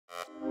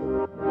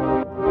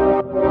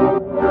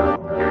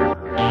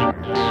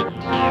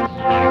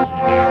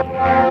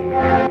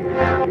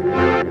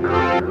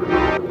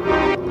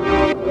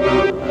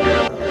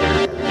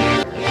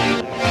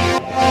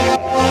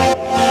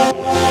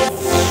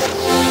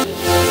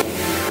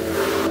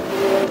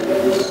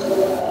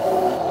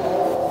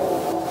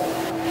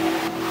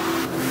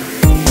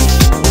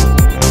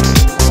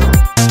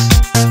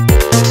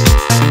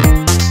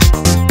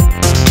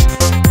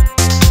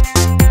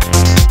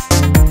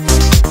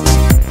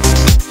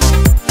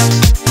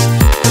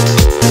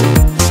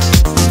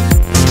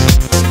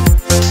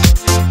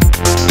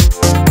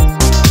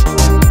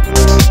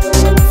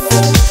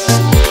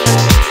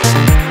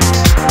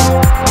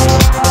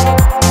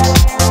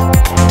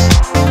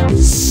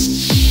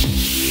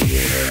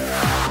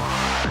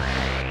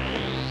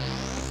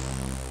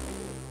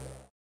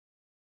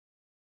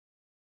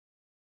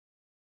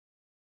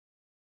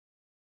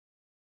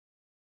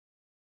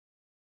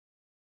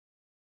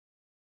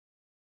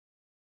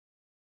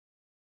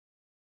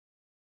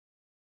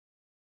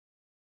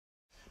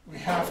We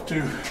have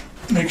to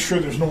make sure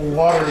there's no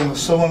water in the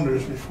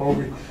cylinders before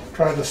we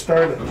try to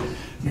start it.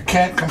 You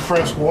can't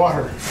compress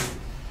water.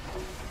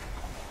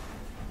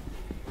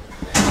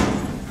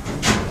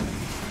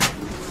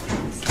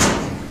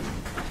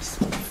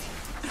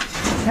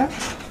 Yep.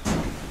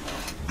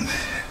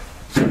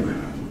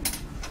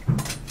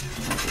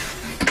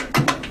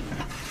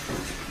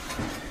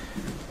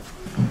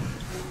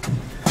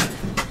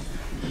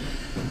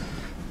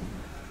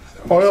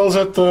 Oil's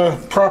at the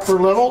proper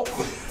level.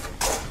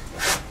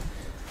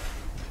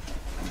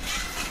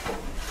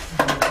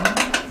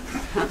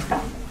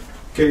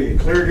 Okay,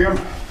 clear, Jim?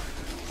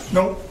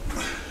 Nope.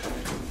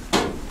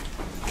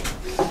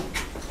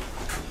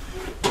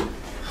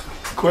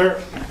 Clear.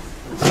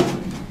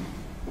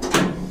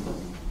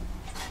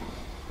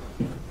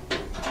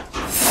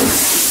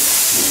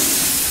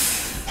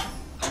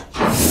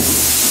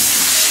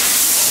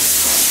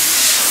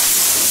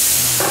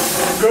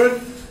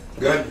 Good?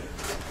 Good.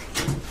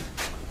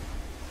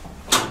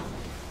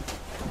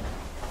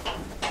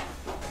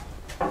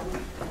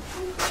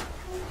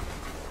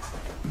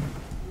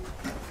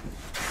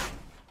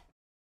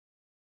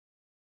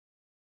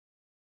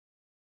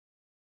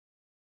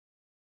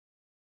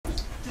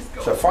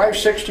 It's a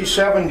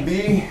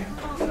 567B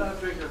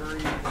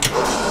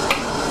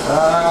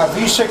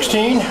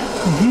V16,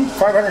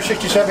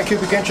 567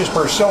 cubic inches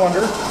per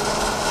cylinder,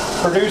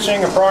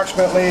 producing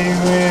approximately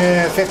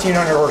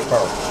 1,500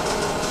 horsepower.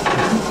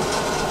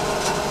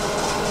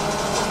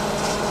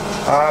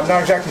 I'm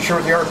not exactly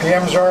sure what the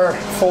RPMs are.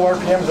 Full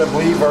RPMs, I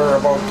believe, are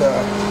about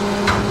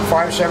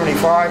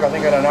 575. I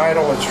think at an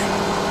idle it's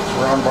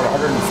around about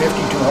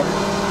 150,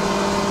 200.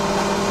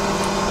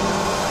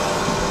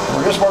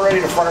 We're just about ready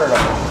to fire it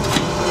up.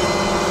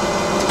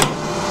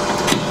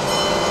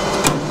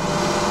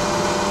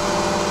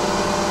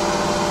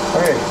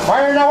 Okay,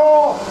 fire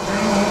now!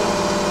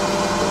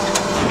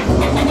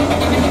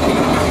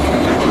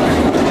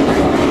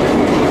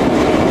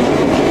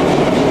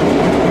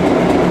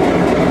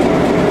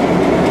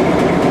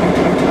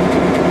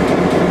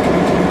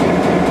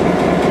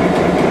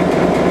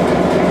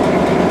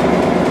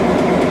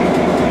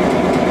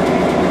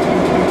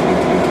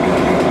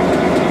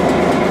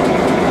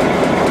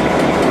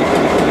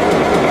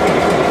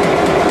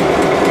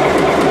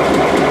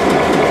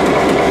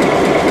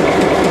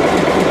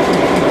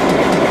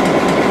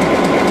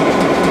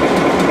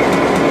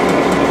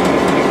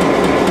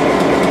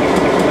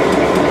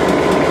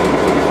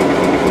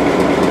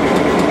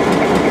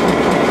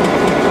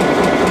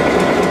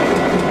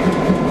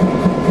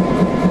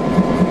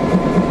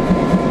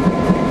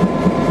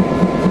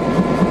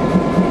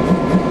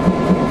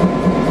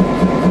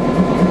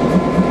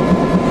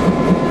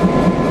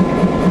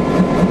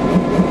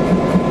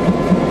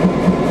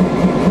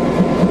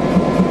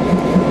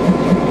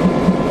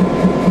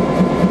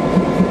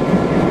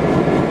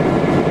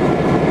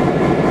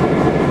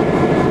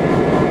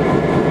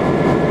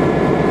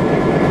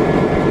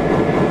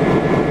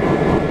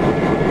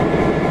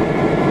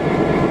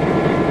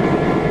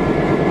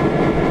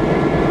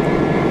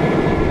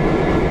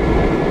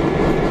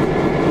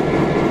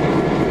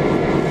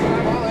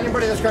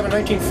 Got a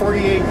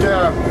 1948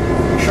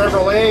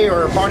 Chevrolet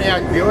or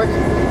Pontiac Buick,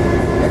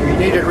 and you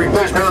needed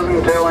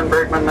replacement. Tail end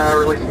brakeman,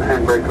 release the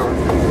handbrake over.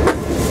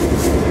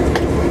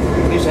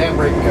 Release the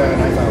handbrake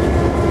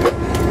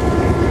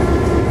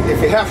 9000. If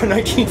you have a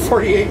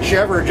 1948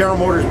 Chev or a General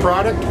Motors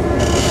product,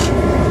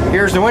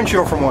 here's the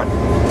windshield from one.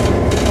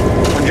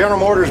 When General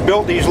Motors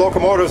built these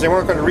locomotives, they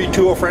weren't going to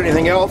retool for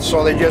anything else,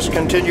 so they just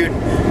continued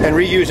and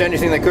reused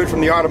anything they could from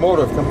the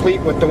automotive,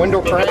 complete with the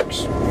window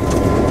cranks.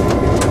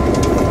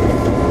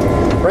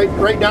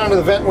 Right down to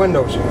the vent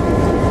windows.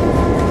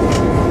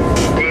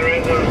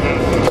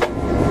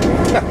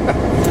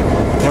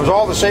 It was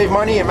all to save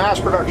money in mass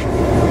production.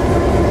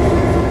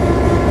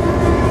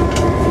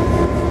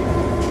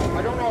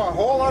 I don't know a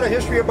whole lot of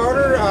history about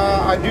her.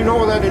 I do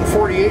know that in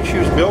 ⁴ she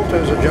was built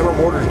as a General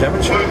Motors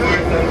demonstrator.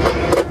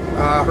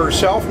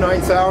 Herself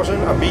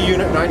 9000, a B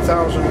unit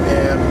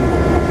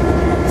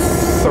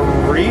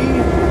 9003,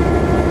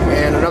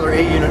 and another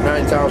A unit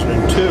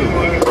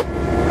 9002.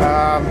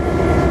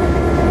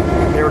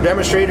 They were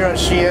demonstrated on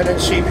CN and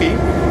CP.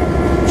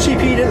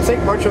 CP didn't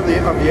think much of the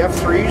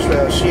F3s.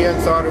 CN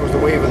thought it was the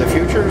wave of the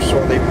future, so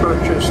they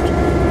purchased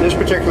this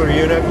particular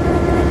unit,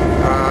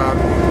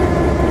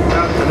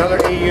 another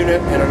A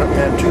unit,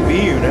 and two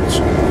B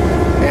units,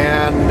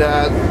 and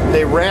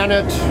they ran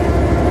it.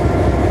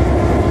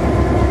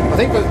 I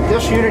think that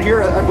this unit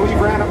here, I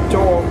believe, ran up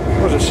till,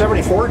 was it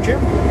 74,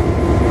 Jim?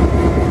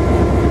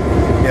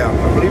 Yeah,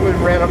 I believe it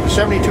ran up to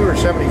 72 or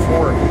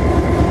 74.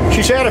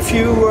 She's had a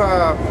few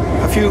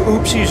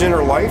oopsies in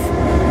her life,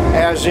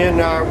 as in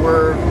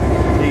where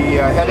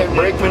the head-end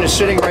brakeman is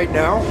sitting right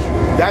now.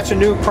 That's a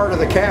new part of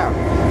the cab.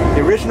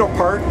 The original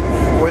part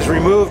was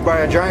removed by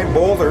a giant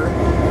boulder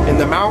in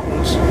the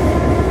mountains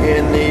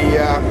in the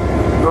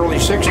early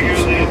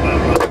 60s.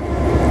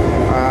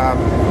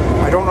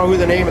 I don't know who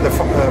the name of the,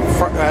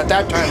 at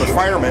that time, the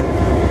fireman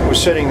was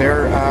sitting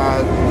there.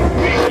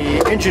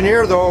 The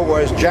engineer, though,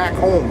 was Jack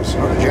Holmes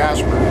out of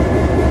Jasper.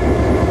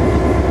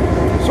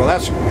 So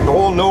that's the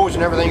whole nose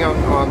and everything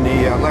on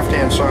the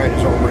left-hand side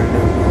is all brand new.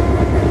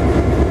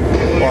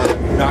 Or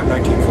not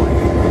 1940.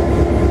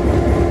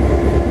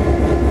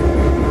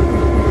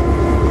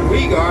 When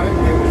we got it,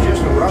 it was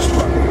just a rust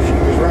bucket. She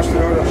was rusted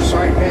out of the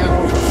side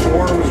panels, the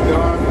floor was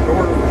gone, the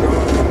door was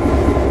gone.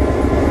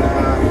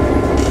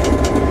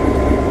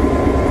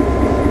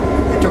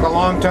 It took a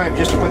long time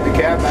just to put the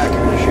cab back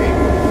into shape.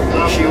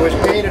 She was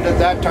painted at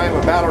that time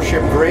a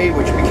battleship gray,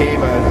 which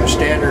became a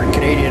standard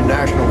Canadian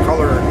national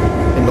color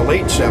in the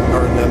mid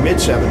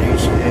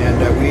 70s, and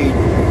we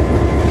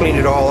cleaned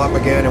it all up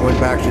again and went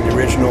back to the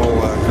original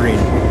green,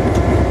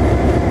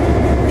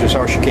 which is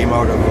how she came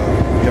out of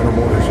General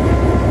Motors.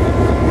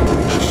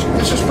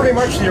 This is pretty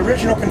much the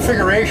original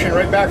configuration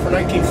right back from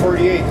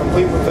 1948,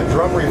 complete with the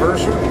drum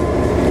reverser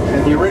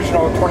and the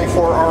original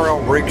 24 RL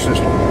brake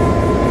system.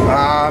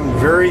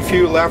 Very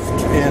few left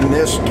in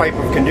this type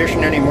of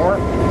condition anymore.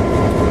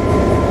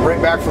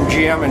 Right back from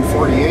GM in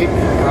 48.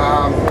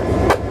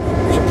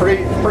 It's a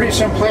pretty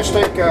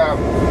simplistic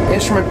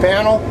instrument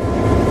panel.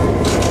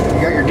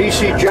 You got your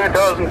DC jack.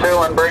 9000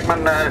 tail and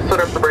brakeman, set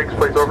up the brakes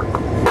please, over.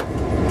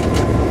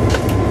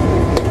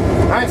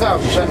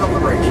 9000, setting up the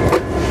brakes.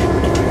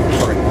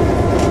 Sorry.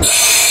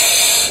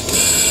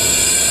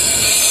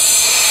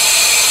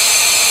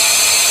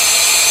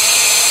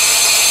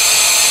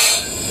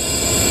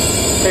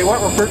 Okay,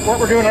 what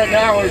we're doing right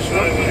now is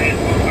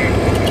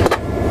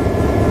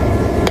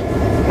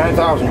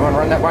 9000. You want to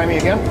run that by me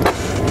again?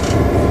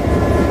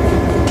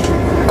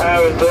 It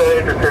was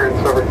interference,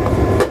 over.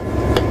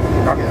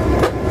 Copy that.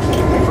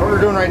 So what we're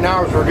doing right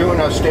now is we're doing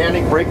a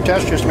standing brake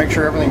test just to make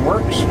sure everything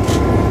works.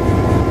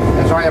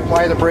 As I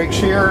apply the brakes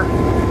here,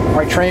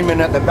 my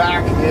trainman at the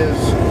back is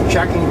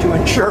checking to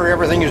ensure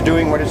everything is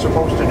doing what it's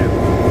supposed to do.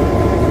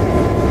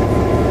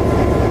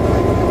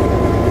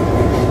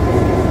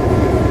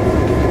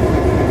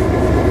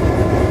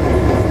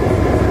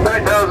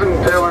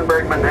 Tail and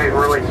brakeman, hey,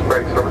 release the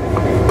brakes, over.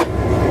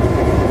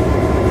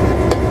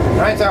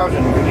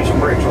 9000, release the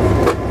brakes,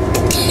 over.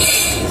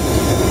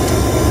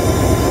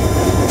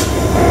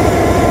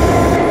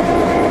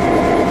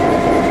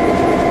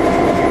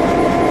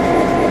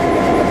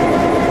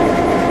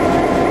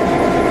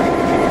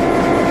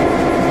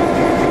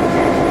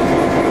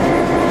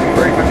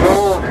 Brake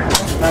control,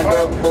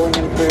 9000 pulling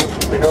into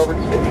the over.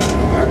 If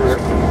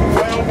I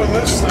open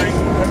this thing, I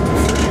have to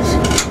freeze.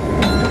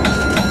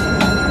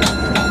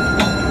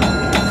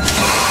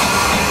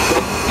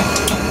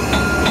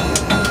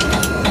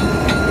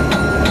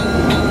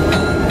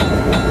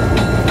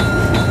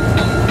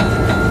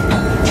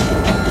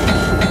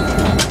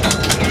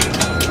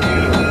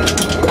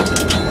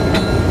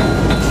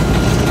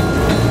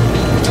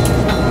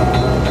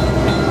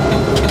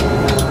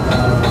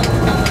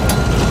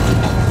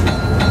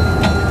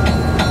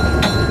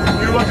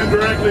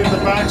 Directly in the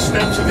back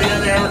steps of the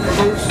anti-air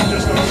caboose,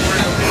 just over where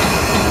you'll be.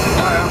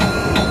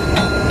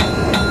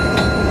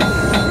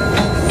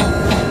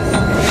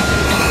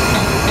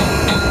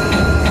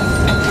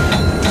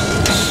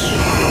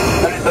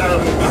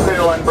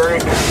 Tail and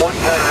brake, one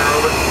tire,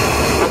 over.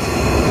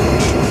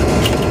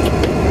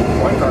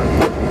 One car.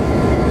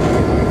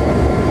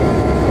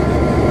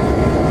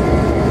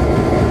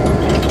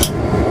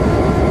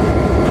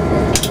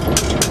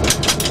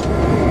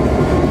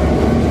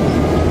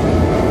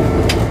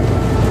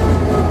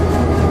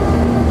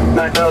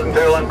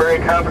 Tail and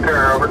brake, half a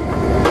car, over. 1.5.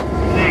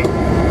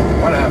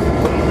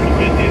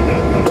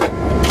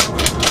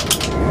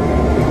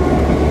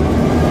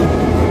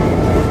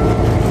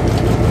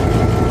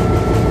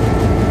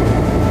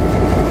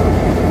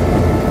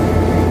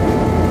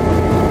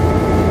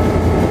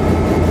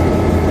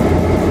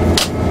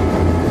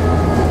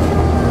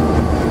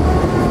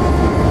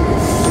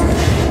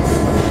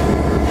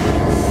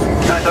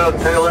 9000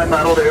 tail end,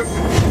 that'll do.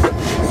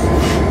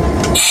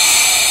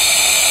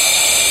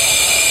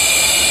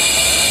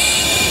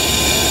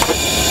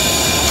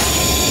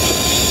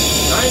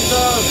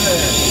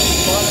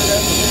 Spotted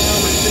everything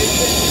over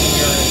station, and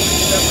you're in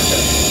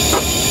separate.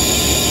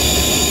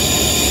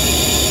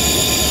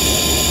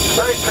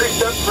 Site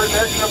 3-step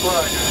protection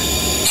applied.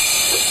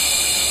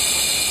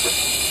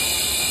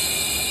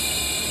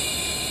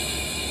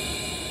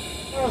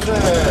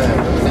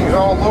 Everything's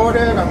all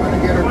loaded. I'm going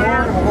to get her going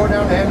and we'll go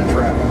down to end of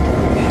traffic.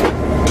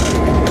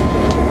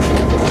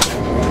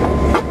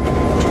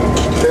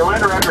 Tail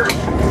end record.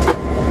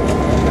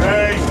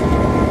 Hey.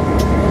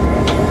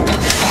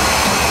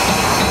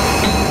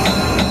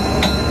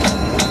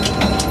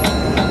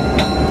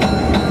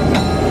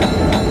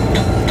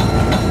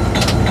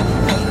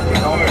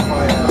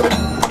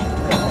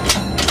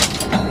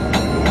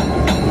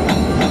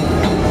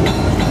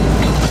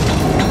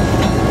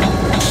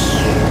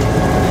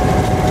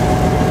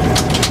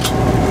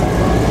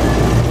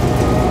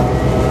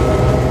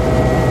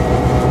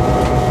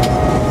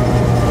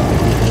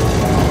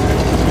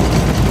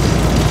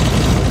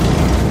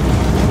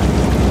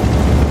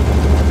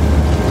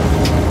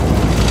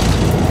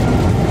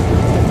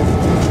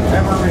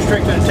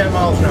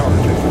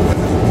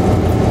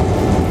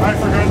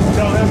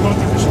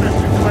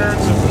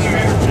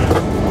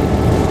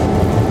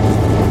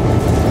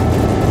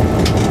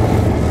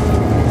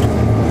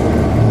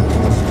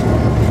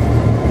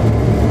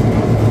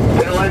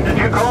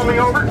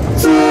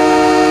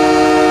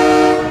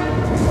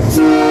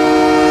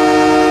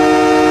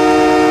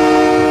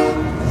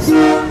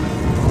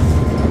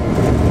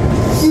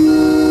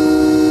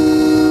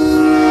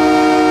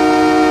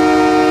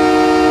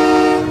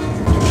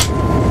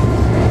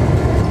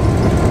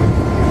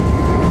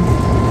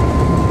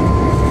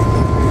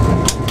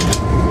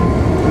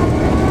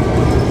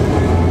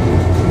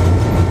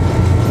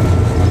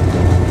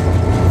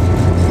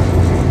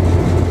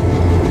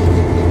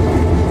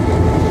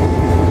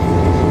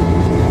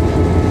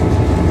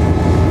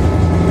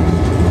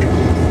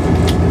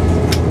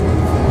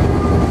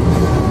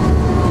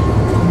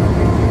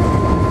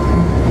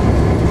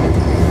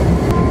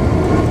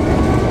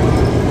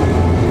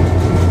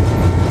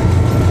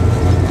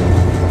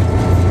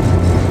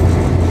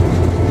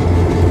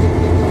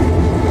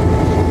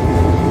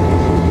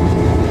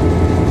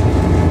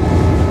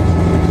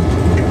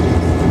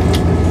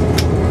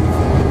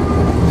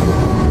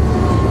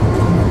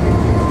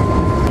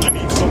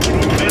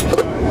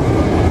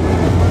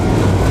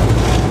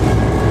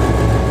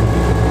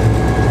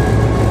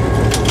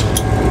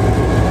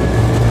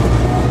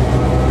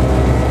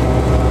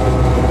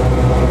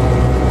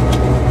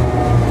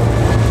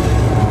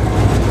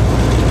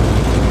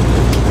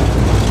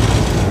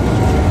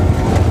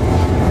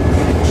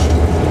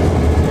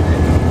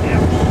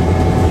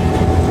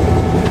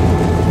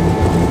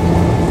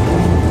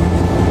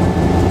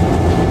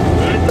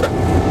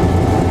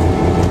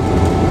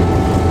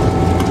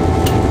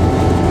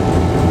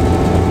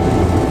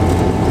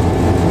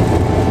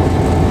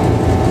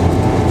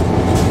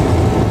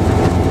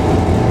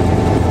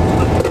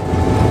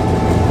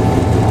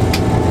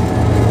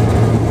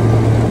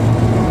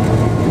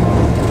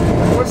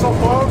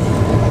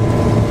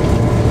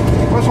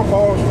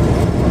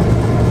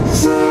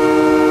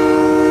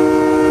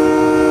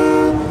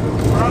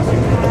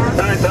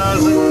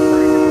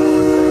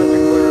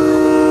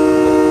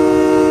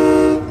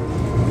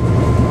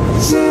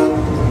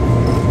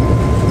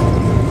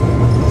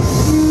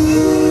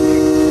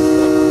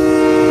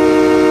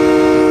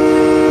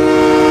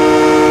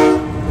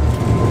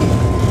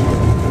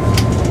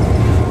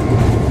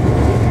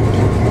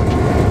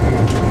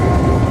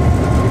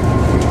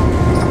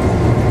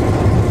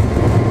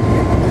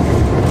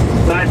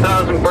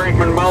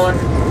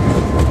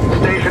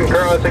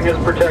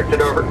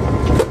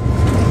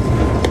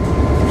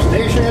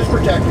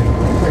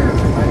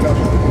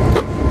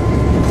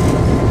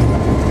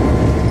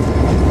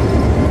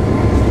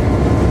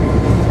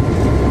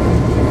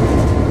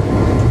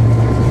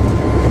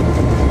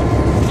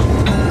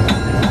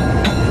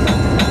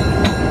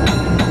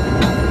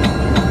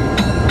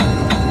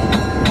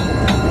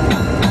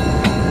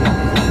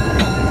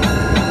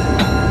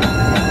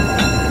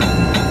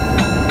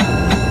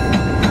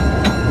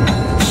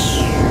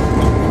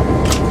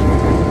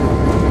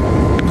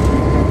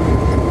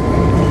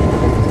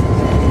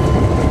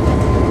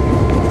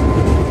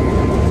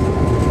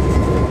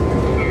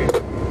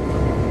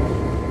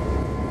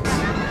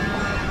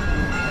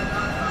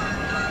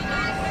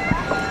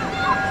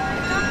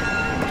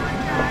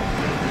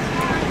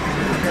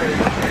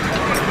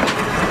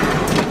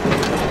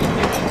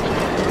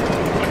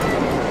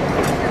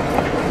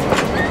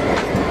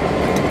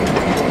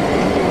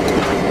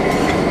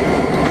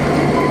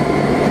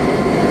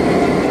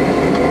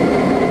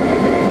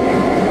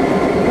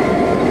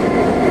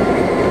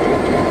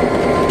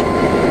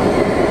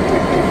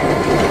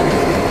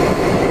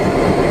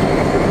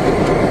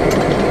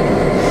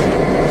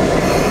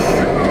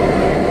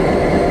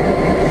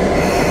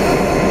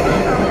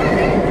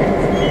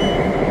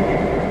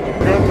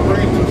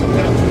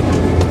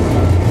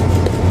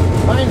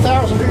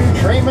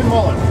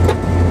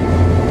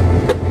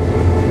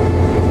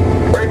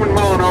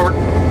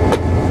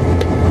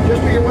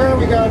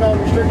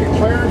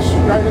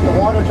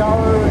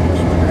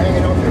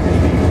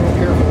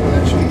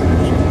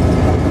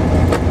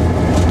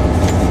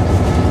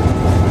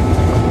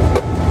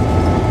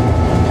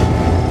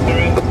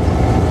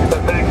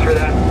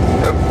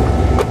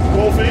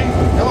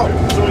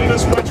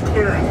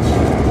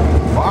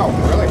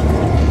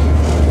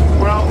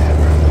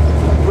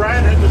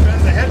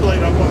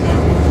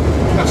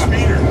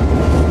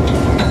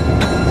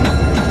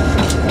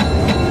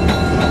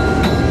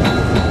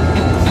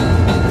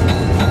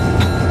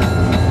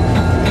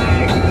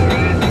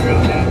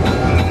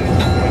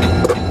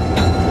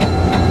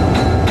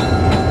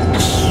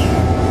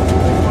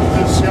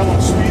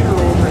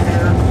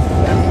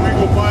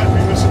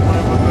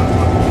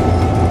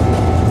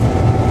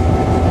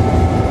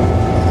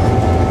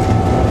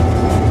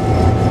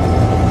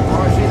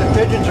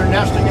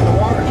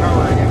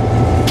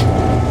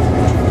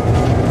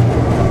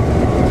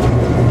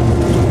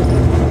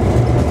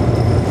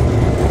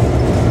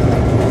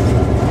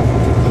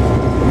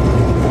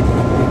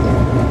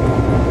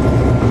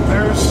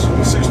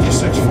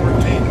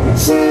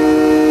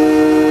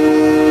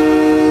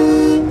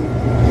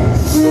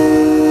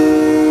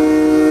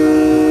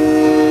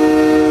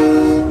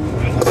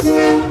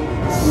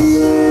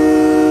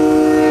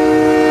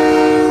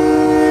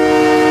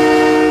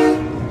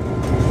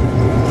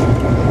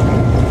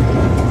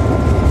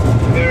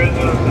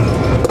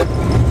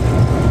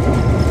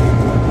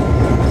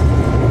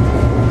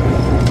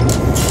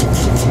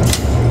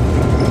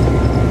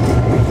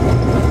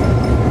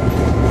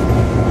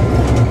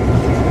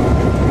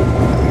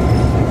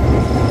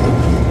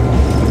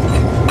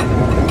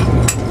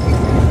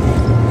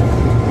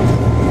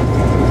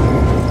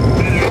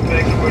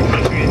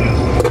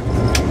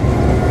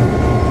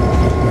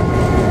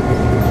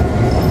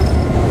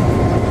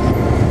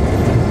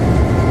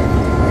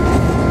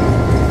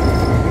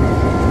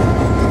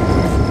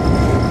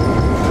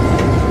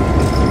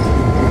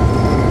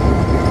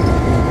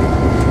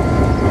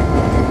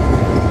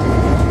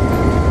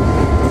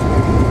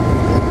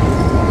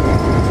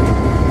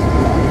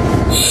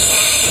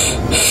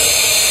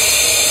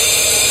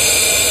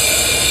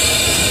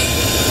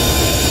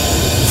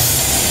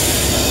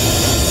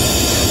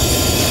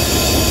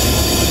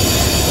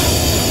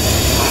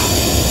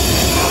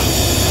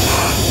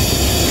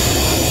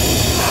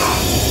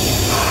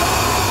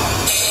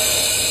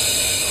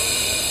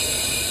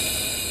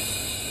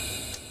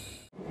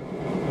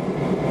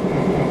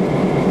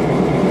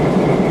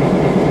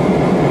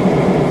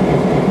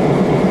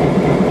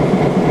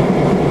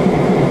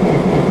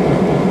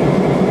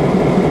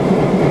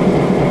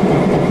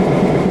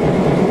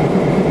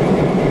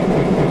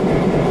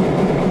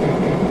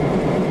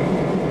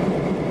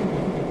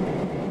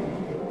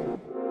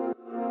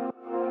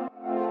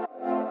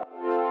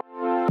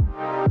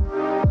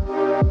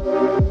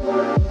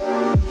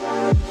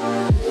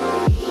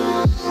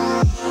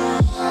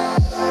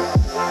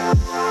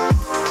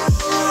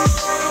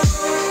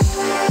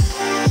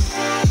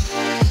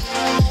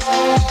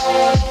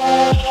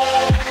 Thank you.